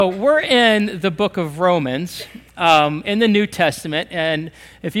So we're in the book of Romans in the New Testament, and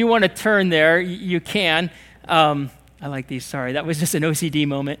if you want to turn there, you can. I like these, sorry. That was just an OCD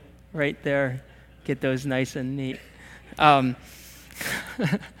moment right there. Get those nice and neat. My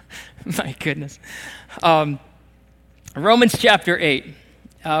goodness. Romans chapter 8.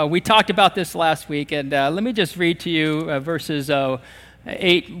 We talked about this last week, and let me just read to you verses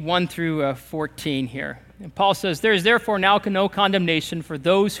 8, 1 through 14 here. And Paul says, "There is therefore now no condemnation for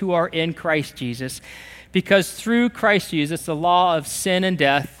those who are in Christ Jesus, because through Christ Jesus the law of sin and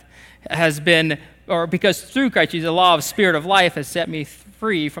death has been, or because through Christ Jesus the law of spirit of life has set me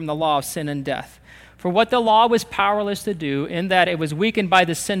free from the law of sin and death. For what the law was powerless to do, in that it was weakened by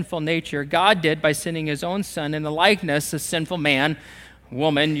the sinful nature, God did by sending his own Son in the likeness of sinful man,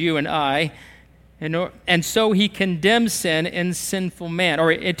 woman, you and I, and so he condemns sin in sinful man,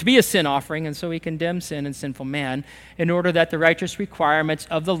 or to be a sin offering, and so he condemns sin in sinful man, in order that the righteous requirements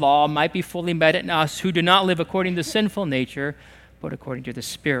of the law might be fully met in us who do not live according to sinful nature, but according to the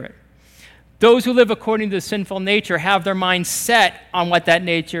Spirit. Those who live according to the sinful nature have their mind set on what that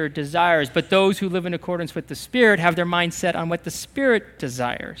nature desires, but those who live in accordance with the Spirit have their mind set on what the Spirit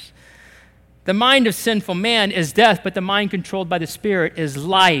desires. The mind of sinful man is death, but the mind controlled by the Spirit is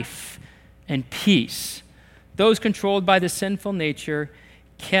life and peace. Those controlled by the sinful nature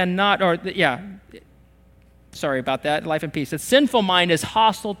cannot, sorry about that, life and peace. The sinful mind is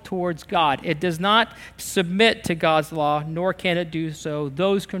hostile towards God. It does not submit to God's law, nor can it do so.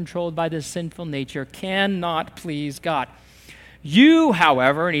 Those controlled by the sinful nature cannot please God. You,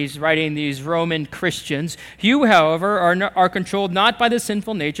 however, and he's writing these Roman Christians, you, however, are controlled not by the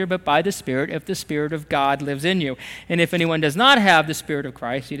sinful nature, but by the Spirit, if the Spirit of God lives in you. And if anyone does not have the Spirit of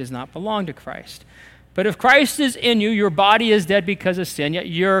Christ, he does not belong to Christ. But if Christ is in you, your body is dead because of sin, yet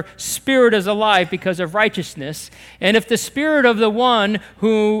your spirit is alive because of righteousness. And if the Spirit of the one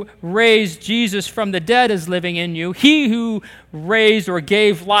who raised Jesus from the dead is living in you, he who raised or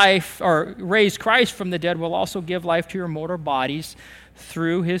gave life or raised Christ from the dead will also give life to your mortal bodies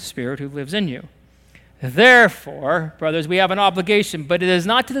through his Spirit who lives in you. Therefore, brothers, we have an obligation, but it is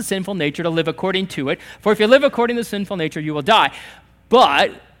not to the sinful nature to live according to it. For if you live according to the sinful nature, you will die.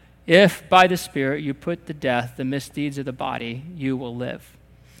 But if by the Spirit you put to death the misdeeds of the body, you will live."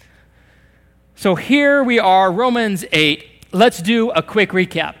 So here we are, Romans 8. Let's do a quick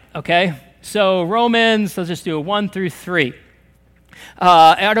recap, okay? So Romans, let's just do a 1 through 3.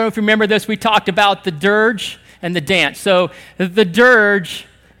 I don't know if you remember this. We talked about the dirge and the dance. So the dirge,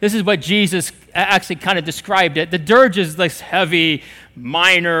 this is what Jesus actually kind of described it. The dirge is this heavy,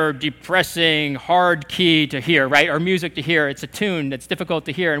 minor, depressing, hard key to hear, right? Or music to hear. It's a tune that's difficult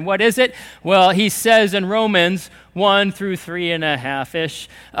to hear. And what is it? Well, he says in Romans 1 through 3.5-ish,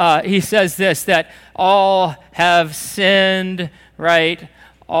 he says this, that all have sinned, right?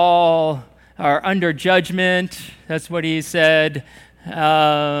 All are under judgment. That's what he said.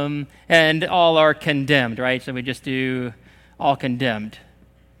 And all are condemned, right? So we just do all condemned.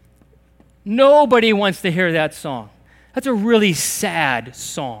 Nobody wants to hear that song. That's a really sad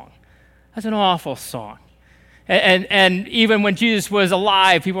song. That's an awful song. And even when Jesus was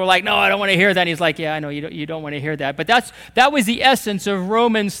alive, people were like, "No, I don't want to hear that." And he's like, "Yeah, I know you don't want to hear that." But that was the essence of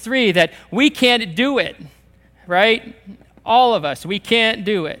Romans 3, that we can't do it, right? All of us, we can't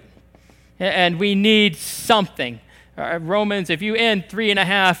do it. And we need something. Romans, if you end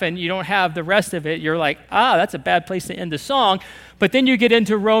 3.5 and you don't have the rest of it, you're like, that's a bad place to end the song. But then you get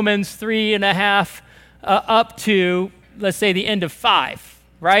into Romans 3.5 up to, let's say, the end of 5,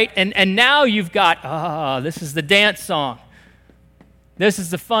 right? And now you've got, this is the dance song. This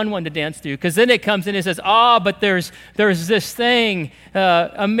is the fun one to dance to, because then it comes in and says, but there's this thing,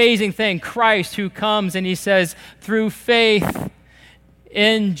 amazing thing, Christ who comes and he says, through faith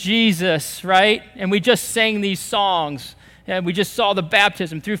in Jesus, right? And we just sang these songs, and we just saw the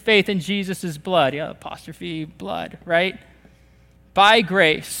baptism through faith in Jesus' blood, apostrophe blood, right? By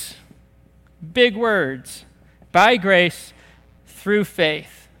grace, big words, by grace through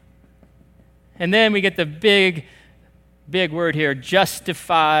faith. And then we get the big word here,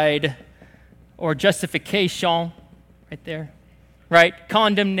 justified, or justification, right there, right?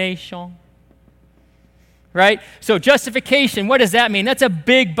 Condemnation. Right? So justification, what does that mean? That's a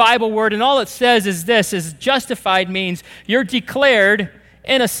big Bible word, and all it says is this, is justified means you're declared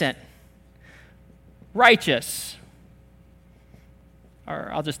innocent, righteous. Or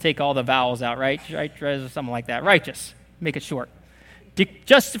I'll just take all the vowels out, right? Something like that. Righteous. Make it short.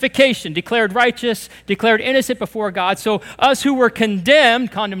 Justification, declared righteous, declared innocent before God. So us who were condemned,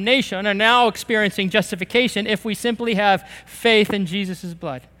 condemnation, are now experiencing justification if we simply have faith in Jesus'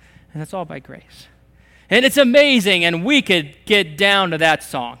 blood. And that's all by grace. And it's amazing, and we could get down to that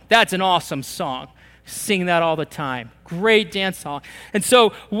song. That's an awesome song. Sing that all the time. Great dance song. And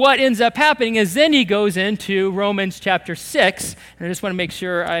so what ends up happening is then he goes into Romans chapter 6, and I just want to make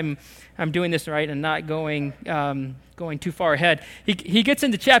sure I'm doing this right and not going too far ahead. He gets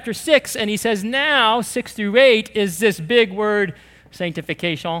into chapter 6, and he says, now, 6 through 8, is this big word,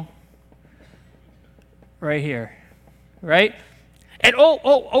 sanctification, right here, right? And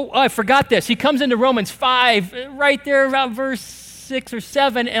I forgot this. He comes into Romans 5, right there around verse 6 or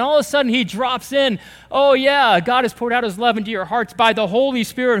 7, and all of a sudden he drops in, oh yeah, God has poured out his love into your hearts by the Holy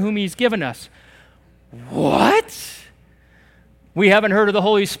Spirit whom he's given us. What? We haven't heard of the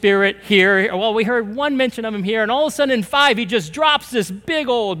Holy Spirit here. Well, we heard one mention of him here, and all of a sudden in 5, he just drops this big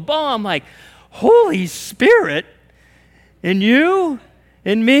old bomb like, Holy Spirit in you,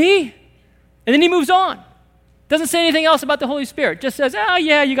 in me? And then he moves on. Doesn't say anything else about the Holy Spirit. Just says, oh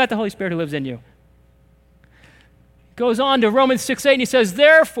yeah, you got the Holy Spirit who lives in you. Goes on to Romans 6:8, and he says,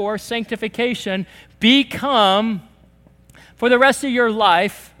 therefore, sanctification, become for the rest of your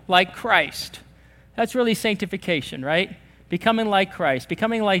life like Christ. That's really sanctification, right? Becoming like Christ,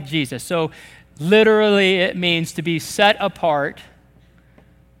 becoming like Jesus. So literally it means to be set apart,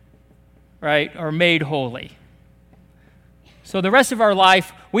 right, or made holy. So the rest of our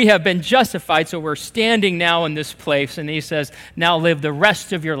life, we have been justified, so we're standing now in this place, and he says, now live the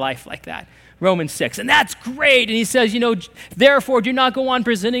rest of your life like that. Romans 6. And that's great. And he says, therefore do not go on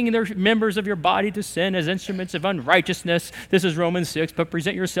presenting the members of your body to sin as instruments of unrighteousness. This is Romans 6. But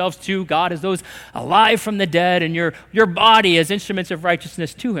present yourselves to God as those alive from the dead, and your body as instruments of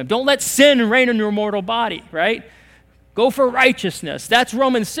righteousness to him. Don't let sin reign in your mortal body, right? Go for righteousness. That's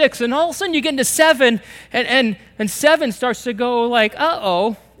Romans 6. And all of a sudden you get into 7, and 7 starts to go like,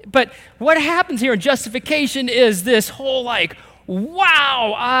 uh-oh. But what happens here in justification is this whole like,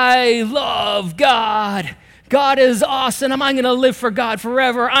 wow, I love God. God is awesome. I'm going to live for God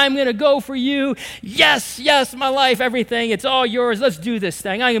forever. I'm going to go for you. Yes, my life, everything. It's all yours. Let's do this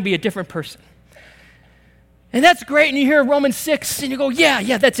thing. I'm going to be a different person. And that's great. And you hear Romans 6 and you go,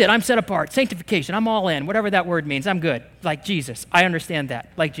 yeah, that's it. I'm set apart. Sanctification. I'm all in. Whatever that word means. I'm good. Like Jesus. I understand that.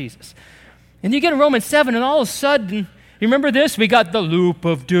 Like Jesus. And you get in Romans 7 and all of a sudden, you remember this? We got the loop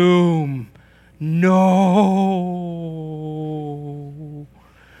of doom. No.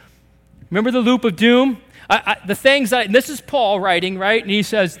 Remember the loop of doom? The things this is Paul writing, right? And he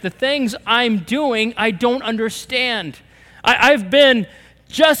says, the things I'm doing, I don't understand. I've been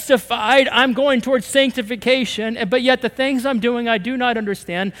justified. I'm going towards sanctification, but yet the things I'm doing, I do not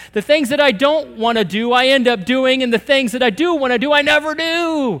understand. The things that I don't want to do, I end up doing, and the things that I do want to do, I never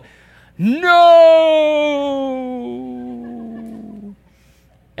do. No.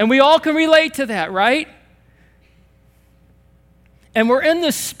 And we all can relate to that, right? And we're in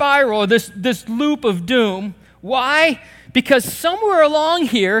this spiral, this loop of doom. Why? Because somewhere along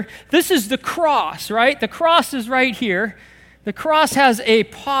here, this is the cross, right? The cross is right here. The cross has a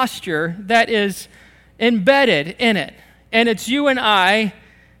posture that is embedded in it. And it's you and I,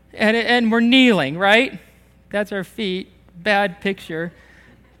 and we're kneeling, right? That's our feet. Bad picture.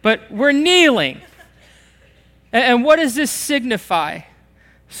 But we're kneeling. And what does this signify?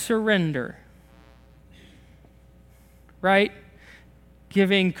 Surrender. Right?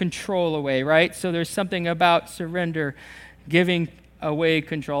 Giving control away, right? So there's something about surrender, giving away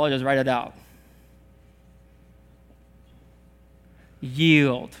control. I'll just write it out.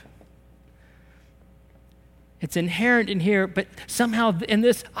 Yield. It's inherent in here, but somehow in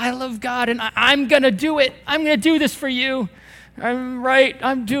this, I love God and I'm going to do it. I'm going to do this for you.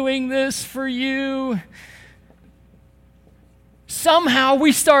 I'm doing this for you. Somehow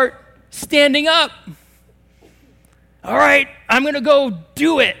we start standing up. All right, I'm going to go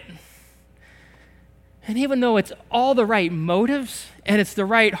do it. And even though it's all the right motives and it's the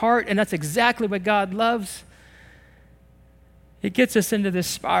right heart and that's exactly what God loves, it gets us into this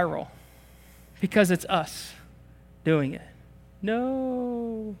spiral because it's us doing it.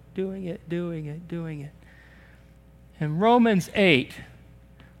 No, doing it. In Romans 8,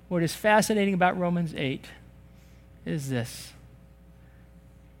 what is fascinating about Romans 8 is this.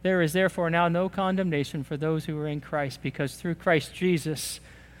 There is therefore now no condemnation for those who are in Christ, because through Christ Jesus,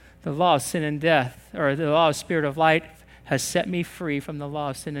 the law of sin and death, or the law of spirit of life, has set me free from the law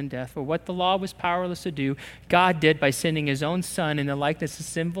of sin and death. For what the law was powerless to do, God did by sending his own Son in the likeness of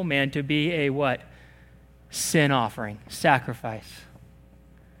sinful man to be a what? Sin offering, sacrifice.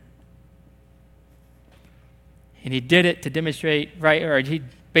 And he did it to demonstrate, right, or he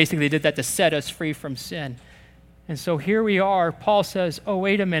basically did that to set us free from sin. And so here we are. Paul says, oh,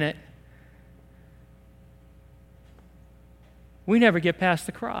 wait a minute. We never get past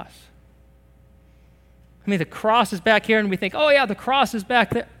the cross. I mean, the cross is back here, and we think, oh yeah, the cross is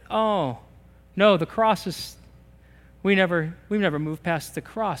back there. Oh, no, the cross is, we've never moved past the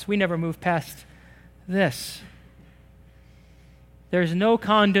cross. We never moved past this. There's no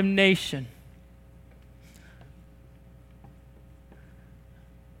condemnation.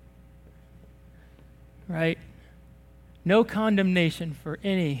 Right? No condemnation for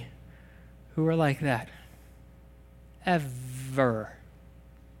any who are like that. Ever.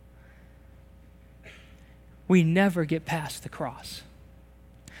 We never get past the cross.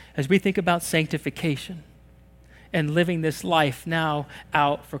 As we think about sanctification and living this life now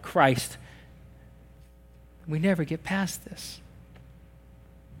out for Christ, we never get past this.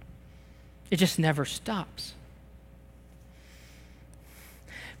 It just never stops.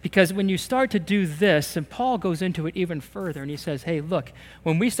 Because when you start to do this, and Paul goes into it even further, and he says, hey, look,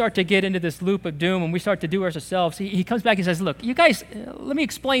 when we start to get into this loop of doom, when we start to do it ourselves, he comes back and says, look, you guys, let me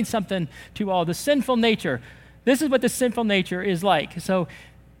explain something to you all. The sinful nature, this is what the sinful nature is like. So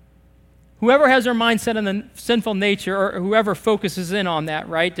whoever has their mind set on the sinful nature, or whoever focuses in on that,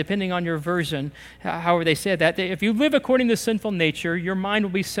 right, depending on your version, however they say that, if you live according to sinful nature, your mind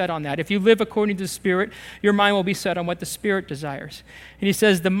will be set on that. If you live according to the Spirit, your mind will be set on what the Spirit desires. And he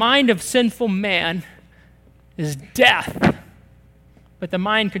says, the mind of sinful man is death, but the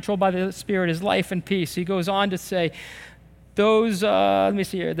mind controlled by the Spirit is life and peace. He goes on to say,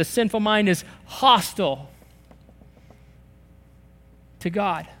 the sinful mind is hostile to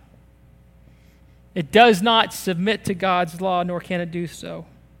God. It does not submit to God's law, nor can it do so.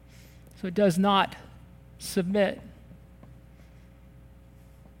 So it does not submit.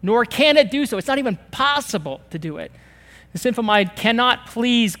 Nor can it do so. It's not even possible to do it. The sinful mind cannot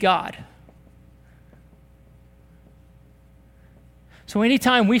please God. So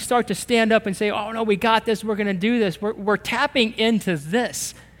anytime we start to stand up and say, oh no, we got this, we're going to do this, we're tapping into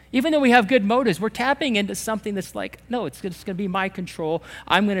this. Even though we have good motives, we're tapping into something that's like, no, it's going to be my control.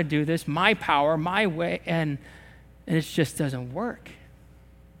 I'm going to do this, my power, my way, and it just doesn't work.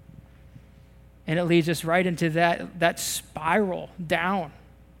 And it leads us right into that spiral down.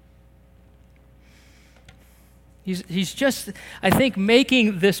 He's just, I think,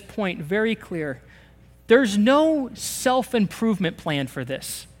 making this point very clear. There's no self-improvement plan for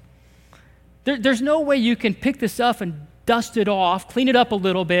this. There's no way you can pick this up and dust it off, clean it up a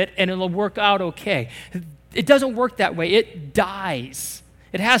little bit, and it'll work out okay. It doesn't work that way. It dies.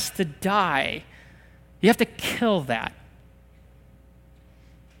 It has to die. You have to kill that.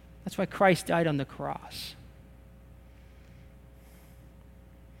 That's why Christ died on the cross.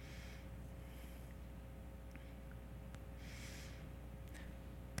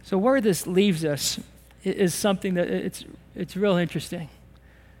 So where this leaves us is something that it's real interesting.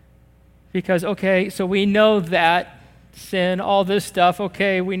 Because, okay, so we know that sin, all this stuff,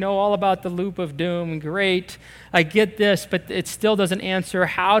 okay, we know all about the loop of doom, great, I get this, but it still doesn't answer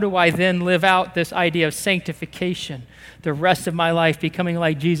how do I then live out this idea of sanctification, the rest of my life becoming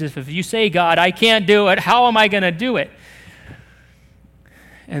like Jesus. If you say, God, I can't do it, how am I going to do it?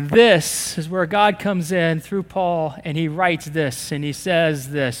 And this is where God comes in through Paul, and he writes this, and he says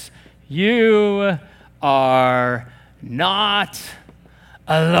this, you are not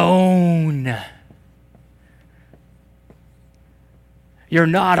alone. You're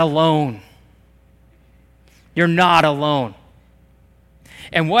not alone. You're not alone.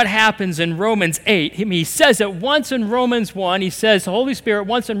 And what happens in Romans 8, he says it once in Romans 1, he says the Holy Spirit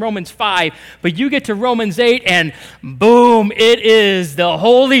once in Romans 5, but you get to Romans 8 and boom, it is the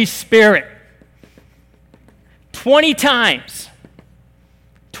Holy Spirit. 20 times.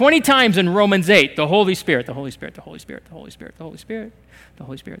 20 times in Romans 8, the Holy Spirit, the Holy Spirit, the Holy Spirit, the Holy Spirit, the Holy Spirit, the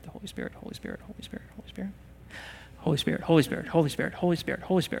Holy Spirit, the Holy Spirit, Holy Spirit, Holy Spirit, Holy Spirit. Holy Spirit, Holy Spirit, Holy Spirit, Holy Spirit,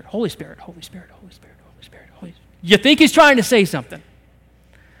 Holy Spirit, Holy Spirit, Holy Spirit, Holy Spirit, Holy Spirit, Holy Spirit. You think he's trying to say something.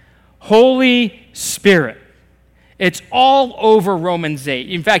 Holy Spirit. It's all over Romans 8.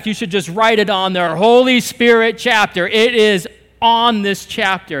 In fact, you should just write it on there. Holy Spirit chapter. It is on this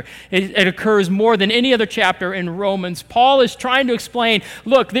chapter. It occurs more than any other chapter in Romans. Paul is trying to explain,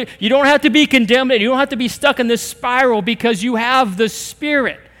 look, you don't have to be condemned. You don't have to be stuck in this spiral because you have the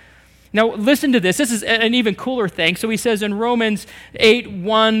Spirit. Now, listen to this. This is an even cooler thing. So he says in Romans 8,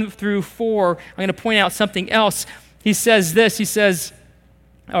 1 through 4, I'm going to point out something else. He says this. He says,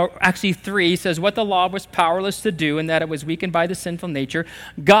 or actually 3, he says, what the law was powerless to do, and that it was weakened by the sinful nature,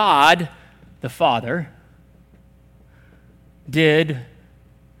 God, the Father, did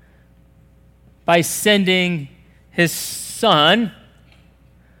by sending his Son,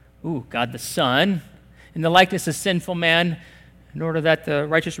 God the Son, in the likeness of sinful man, in order that the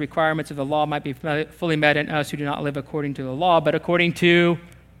righteous requirements of the law might be fully met in us who do not live according to the law, but according to,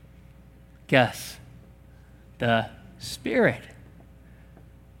 guess, the Spirit.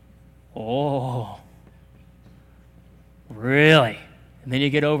 Oh, really? And then you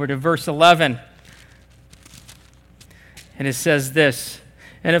get over to verse 11. And it says this,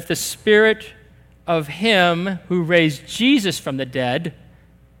 and if the Spirit of him who raised Jesus from the dead,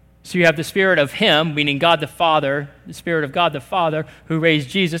 so you have the Spirit of him, meaning God the Father, the Spirit of God the Father, who raised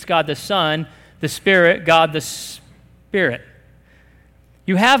Jesus, God the Son, the Spirit, God the Spirit.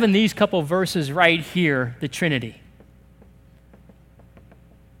 You have in these couple verses right here the Trinity.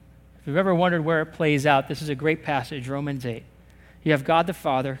 If you've ever wondered where it plays out, this is a great passage, Romans 8. You have God the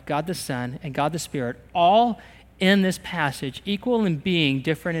Father, God the Son, and God the Spirit, all in this passage, equal in being,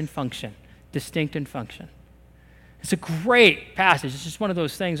 different in function, distinct in function. It's a great passage. It's just one of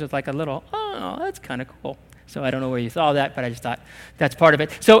those things with like a little, oh, that's kind of cool. So I don't know where you saw that, but I just thought that's part of it.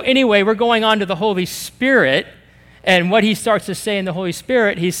 So anyway, we're going on to the Holy Spirit, and what he starts to say in the Holy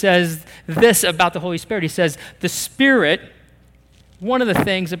Spirit, he says this about the Holy Spirit. He says, the Spirit, one of the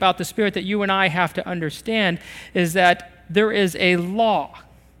things about the Spirit that you and I have to understand is that there is a law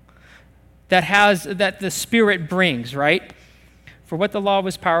that the Spirit brings, right? For what the law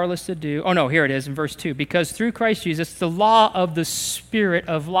was powerless to do. Oh no, here it is in verse 2. Because through Christ Jesus, the law of the Spirit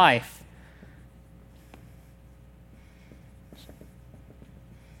of life.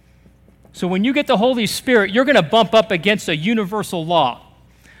 So when you get the Holy Spirit, you're going to bump up against a universal law.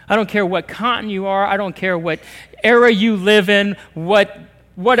 I don't care what continent you are. I don't care what era you live in,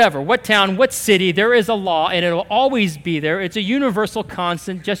 whatever, what town, what city, there is a law, and it'll always be there. It's a universal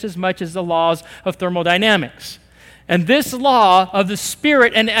constant just as much as the laws of thermodynamics. And this law of the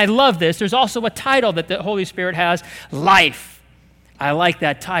Spirit, and I love this, there's also a title that the Holy Spirit has, life. I like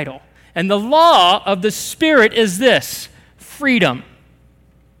that title. And the law of the Spirit is this, freedom.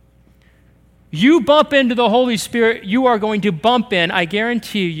 You bump into the Holy Spirit, you are going to bump in, I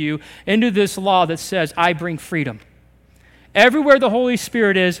guarantee you, into this law that says, I bring freedom. Everywhere the Holy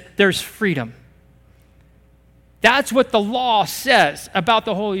Spirit is, there's freedom. That's what the law says about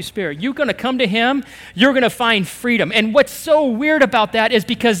the Holy Spirit. You're going to come to him, you're going to find freedom. And what's so weird about that is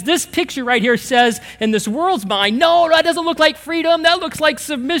because this picture right here says, in this world's mind, no, that doesn't look like freedom, that looks like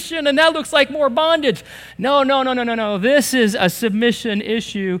submission, and that looks like more bondage. No. This is a submission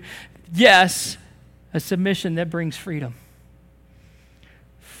issue. Yes, a submission that brings freedom.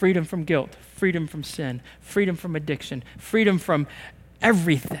 Freedom from guilt, freedom from sin, freedom from addiction, freedom from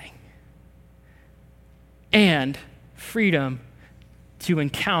everything. And freedom to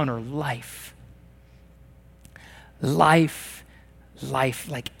encounter life. Life,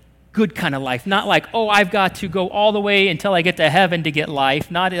 like good kind of life. Not like, oh, I've got to go all the way until I get to heaven to get life.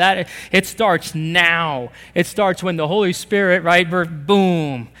 Not that. It starts now. It starts when the Holy Spirit, right,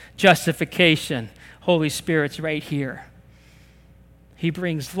 boom, justification. Holy Spirit's right here. He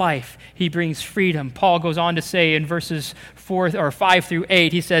brings life. He brings freedom. Paul goes on to say in verses 5 through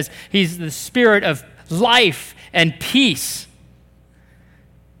 8, he says, he's the Spirit of life and peace.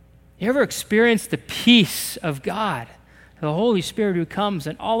 You ever experienced the peace of God? The Holy Spirit who comes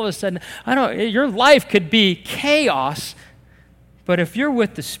and all of a sudden, your life could be chaos, but if you're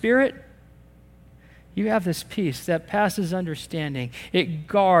with the Spirit, you have this peace that passes understanding. It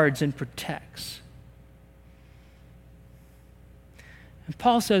guards and protects. And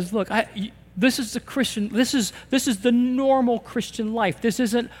Paul says, look, this is the Christian, this is the normal Christian life. This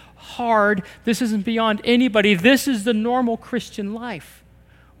isn't hard. This isn't beyond anybody. This is the normal Christian life.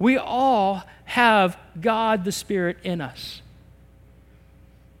 We all have God the Spirit in us.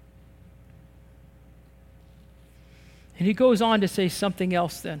 And he goes on to say something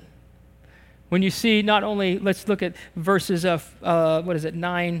else then. When you see not only, let's look at verses of,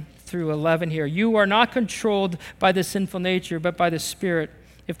 9 through 11 here. You are not controlled by the sinful nature, but by the Spirit,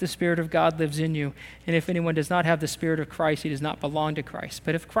 if the Spirit of God lives in you. And if anyone does not have the Spirit of Christ, he does not belong to Christ.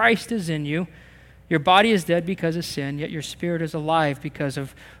 But if Christ is in you, your body is dead because of sin, yet your spirit is alive because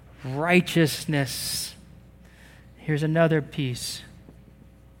of righteousness. Here's another piece.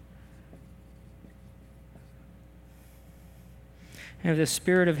 And if the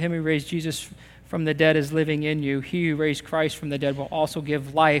Spirit of him who raised Jesus from the dead is living in you, he who raised Christ from the dead will also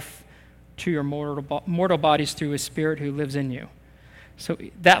give life to your mortal bodies through his Spirit who lives in you. So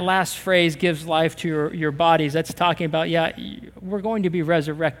that last phrase, gives life to your bodies, that's talking about, we're going to be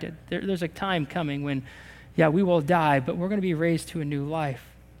resurrected. There's a time coming when, we will die, but we're going to be raised to a new life.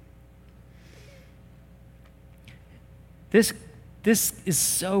 This is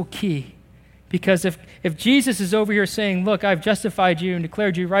so key, because if Jesus is over here saying, look, I've justified you and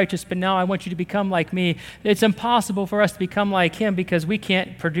declared you righteous, but now I want you to become like me, it's impossible for us to become like him because we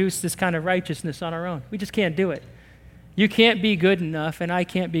can't produce this kind of righteousness on our own. We just can't do it. You can't be good enough, and I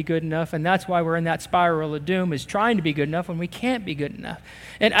can't be good enough, and that's why we're in that spiral of doom, is trying to be good enough when we can't be good enough.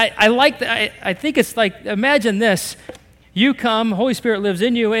 And I like that. I think it's like, imagine this. You come, Holy Spirit lives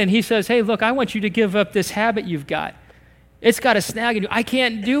in you, and he says, hey, look, I want you to give up this habit you've got. It's got a snag in you. I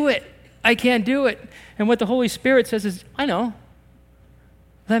can't do it. I can't do it. And what the Holy Spirit says is, I know.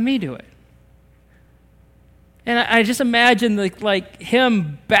 Let me do it. And I just imagine like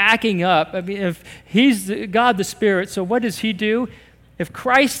him backing up. I mean, if he's God the Spirit, so what does he do? If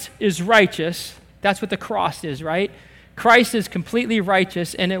Christ is righteous, that's what the cross is, right? Christ is completely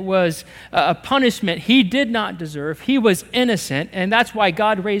righteous, and it was a punishment he did not deserve. He was innocent, and that's why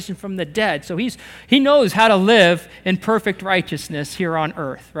God raised him from the dead. So he knows how to live in perfect righteousness here on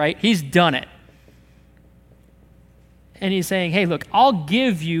earth, right? He's done it. And he's saying, hey, look, I'll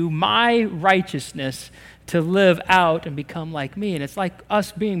give you my righteousness to live out and become like me. And it's like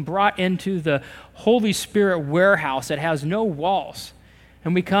us being brought into the Holy Spirit warehouse that has no walls.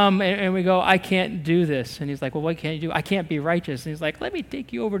 And we come and we go, I can't do this. And he's like, well, what can you do? I can't be righteous. And he's like, let me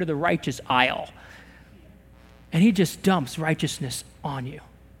take you over to the righteous aisle. And he just dumps righteousness on you,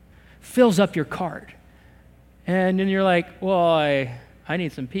 fills up your cart. And then you're like, well, I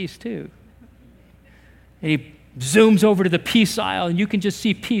need some peace too. And he zooms over to the peace aisle, and you can just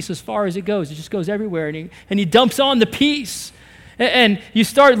see peace as far as it goes. It just goes everywhere, and he dumps on the peace. And you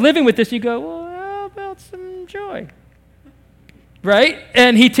start living with this, you go, well, how about some joy? Right?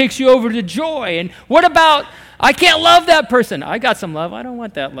 And he takes you over to joy. And what about, I can't love that person. I got some love. I don't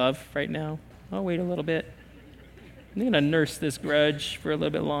want that love right now. I'll wait a little bit. I'm going to nurse this grudge for a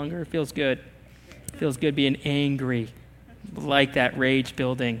little bit longer. It feels good. It feels good being angry, like that rage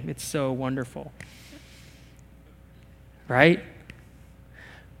building. It's so wonderful. Right?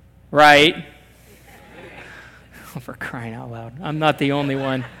 Right? Oh, for crying out loud. I'm not the only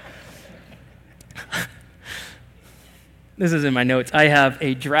one. This is in my notes. I have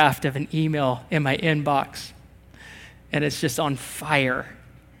a draft of an email in my inbox, and it's just on fire.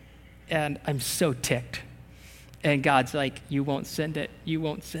 And I'm so ticked. And God's like, you won't send it. You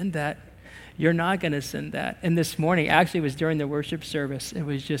won't send that. You're not going to send that. And this morning, actually, it was during the worship service. It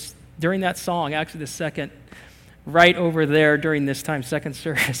was just during that song, actually the second, right over there during this time, second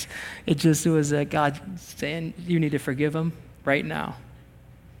service. It just was God saying, you need to forgive him right now.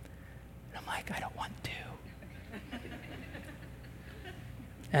 And I'm like, I don't want to.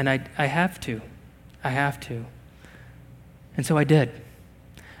 And I have to. I have to. And so I did.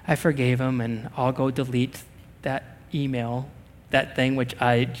 I forgave him, and I'll go delete that email, that thing which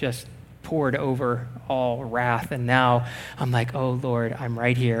I just poured over all wrath. And now I'm like, oh, Lord, I'm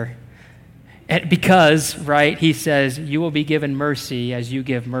right here. And because, right, he says, you will be given mercy as you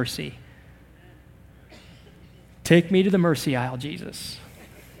give mercy. Take me to the mercy aisle, Jesus.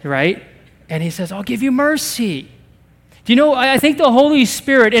 Right? And he says, I'll give you mercy. Do you know, I think the Holy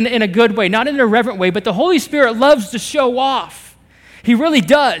Spirit, in a good way, not in an irreverent way, but the Holy Spirit loves to show off. He really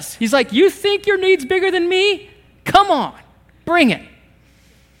does. He's like, you think your need's bigger than me? Come on, bring it.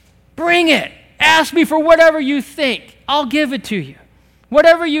 Bring it. Ask me for whatever you think. I'll give it to you.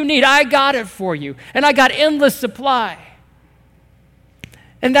 Whatever you need, I got it for you. And I got endless supply.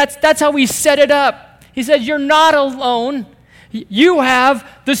 And that's how we set it up. He says, you're not alone. You have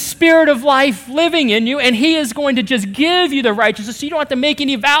the Spirit of life living in you, and he is going to just give you the righteousness, so you don't have to make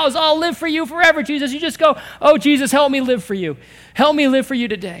any vows. I'll live for you forever, Jesus. You just go, oh, Jesus, help me live for you. Help me live for you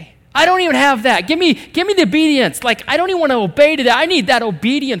today. I don't even have that. Give me the obedience. Like, I don't even want to obey to that. I need that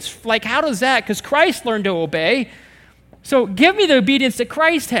obedience. Like, how does that? Because Christ learned to obey. So give me the obedience that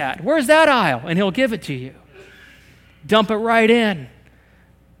Christ had. Where's that aisle? And he'll give it to you. Dump it right in.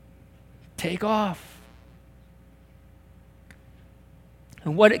 Take off.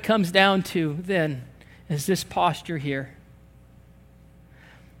 And what it comes down to then is this posture here.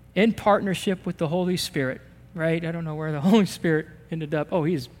 In partnership with the Holy Spirit, right? I don't know where the Holy Spirit ended up. Oh,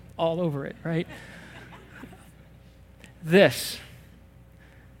 he's all over it, right? This.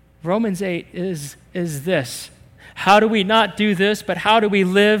 Romans 8 is this. How do we not do this, but how do we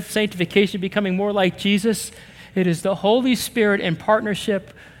live sanctification, becoming more like Jesus? It is the Holy Spirit in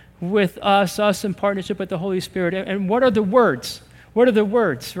partnership with us in partnership with the Holy Spirit. And what are the words? What are the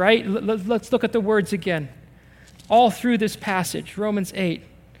words, right? Let's look at the words again. All through this passage, Romans 8.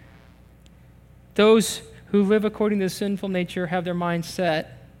 Those who live according to the sinful nature have their mind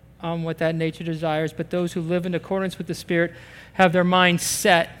set on what that nature desires, but those who live in accordance with the Spirit have their mind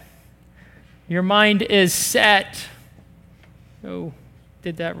set. Your mind is set. Oh,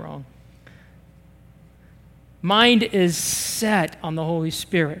 did that wrong. Mind is set on the Holy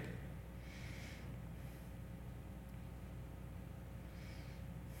Spirit.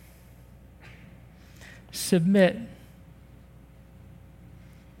 Submit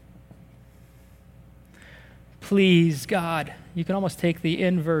please God. You can almost take the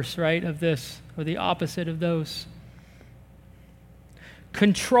inverse, right, of this, or the opposite of those.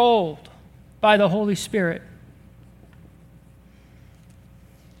 Controlled by the Holy Spirit.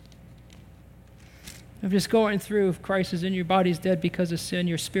 I'm just going through, if Christ is in your body is dead because of sin,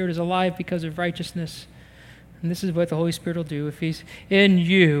 your spirit is alive because of righteousness. And this is what the Holy Spirit will do. If he's in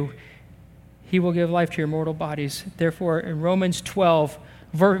you, he will give life to your mortal bodies. Therefore, in Romans 12,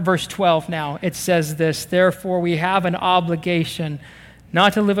 verse 12 now, it says this, therefore we have an obligation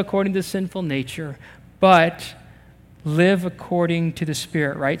not to live according to the sinful nature, but live according to the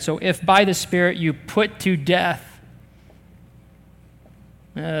Spirit, right? So if by the Spirit you put to death,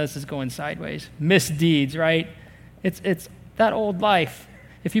 this is going sideways, misdeeds, right? It's that old life.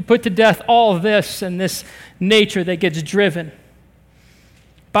 If you put to death all of this and this nature that gets driven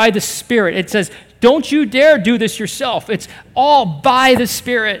by the Spirit, it says, don't you dare do this yourself. It's all by the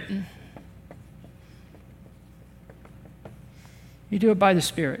Spirit. You do it by the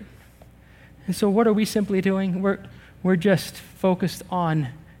Spirit. And so what are we simply doing? We're just focused on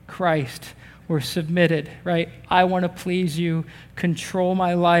Christ. We're submitted, right? I want to please you. Control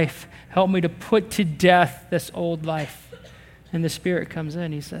my life. Help me to put to death this old life. And the Spirit comes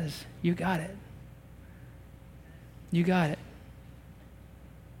in. He says, you got it. You got it.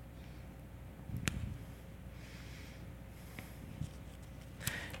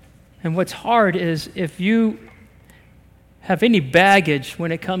 And what's hard is if you have any baggage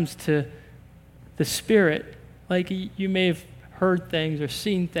when it comes to the Spirit, like you may have heard things or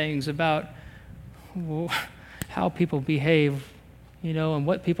seen things about how people behave, and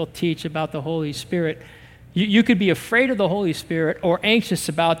what people teach about the Holy Spirit. You could be afraid of the Holy Spirit or anxious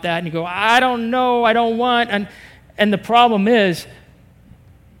about that, and you go, I don't know, I don't want. And the problem is,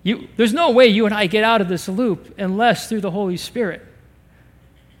 there's no way you and I get out of this loop unless through the Holy Spirit.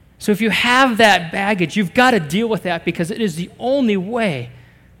 So if you have that baggage, you've got to deal with that because it is the only way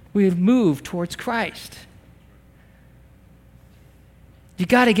we move towards Christ. You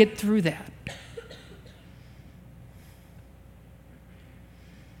got to get through that.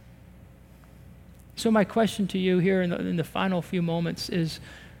 So my question to you here in the final few moments is,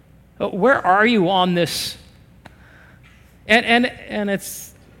 where are you on this? And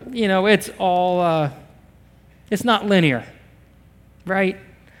it's, it's all, it's not linear, right?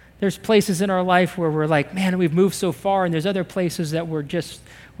 There's places in our life where we're like, man, we've moved so far, and there's other places that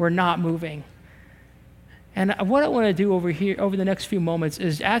we're not moving. And what I want to do over the next few moments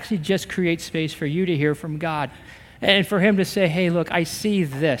is actually just create space for you to hear from God and for him to say, hey, look, I see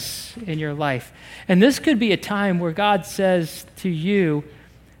this in your life. And this could be a time where God says to you,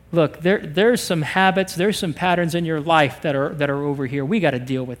 look, there's some habits, there's some patterns in your life that are over here. We got to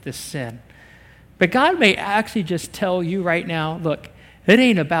deal with this sin. But God may actually just tell you right now, look, it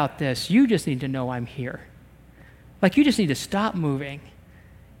ain't about this. You just need to know I'm here. Like, you just need to stop moving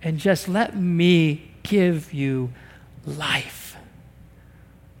and just let me give you life.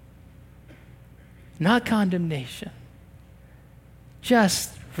 Not condemnation.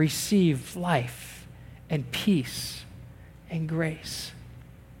 Just receive life and peace and grace.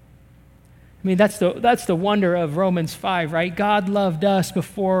 I mean, that's the wonder of Romans 5, right? God loved us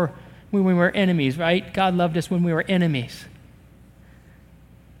before when we were enemies, right? God loved us when we were enemies.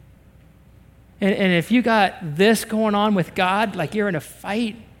 And if you got this going on with God, like you're in a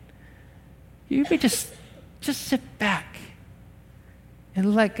fight, you may just sit back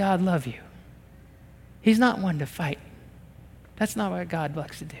and let God love you. He's not one to fight. That's not what God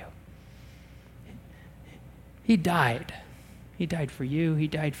likes to do. He died. He died for you. He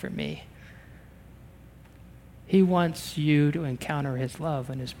died for me. He wants you to encounter his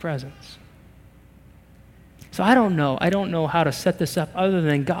love and his presence. So I don't know how to set this up other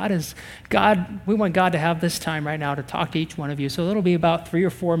than God. We want God to have this time right now to talk to each one of you. So it'll be about 3 or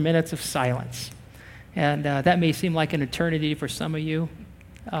 4 minutes of silence. And that may seem like an eternity for some of you.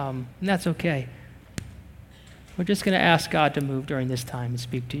 And that's okay. We're just going to ask God to move during this time and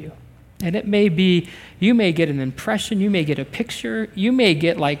speak to you. And it may be, you may get an impression, you may get a picture, you may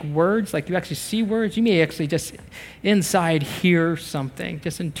get like words, like you actually see words, you may actually just inside hear something,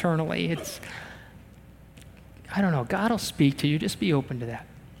 just internally. I don't know, God will speak to you. Just be open to that.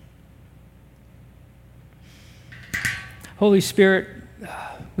 Holy Spirit,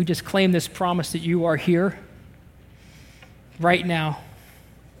 we just claim this promise that you are here right now.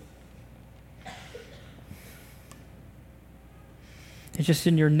 And just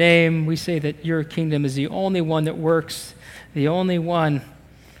in your name, we say that your kingdom is the only one that works, the only one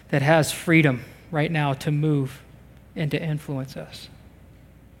that has freedom right now to move and to influence us.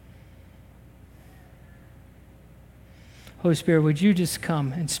 Holy Spirit, would you just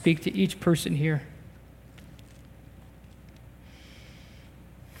come and speak to each person here?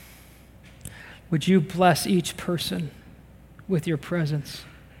 Would you bless each person with your presence?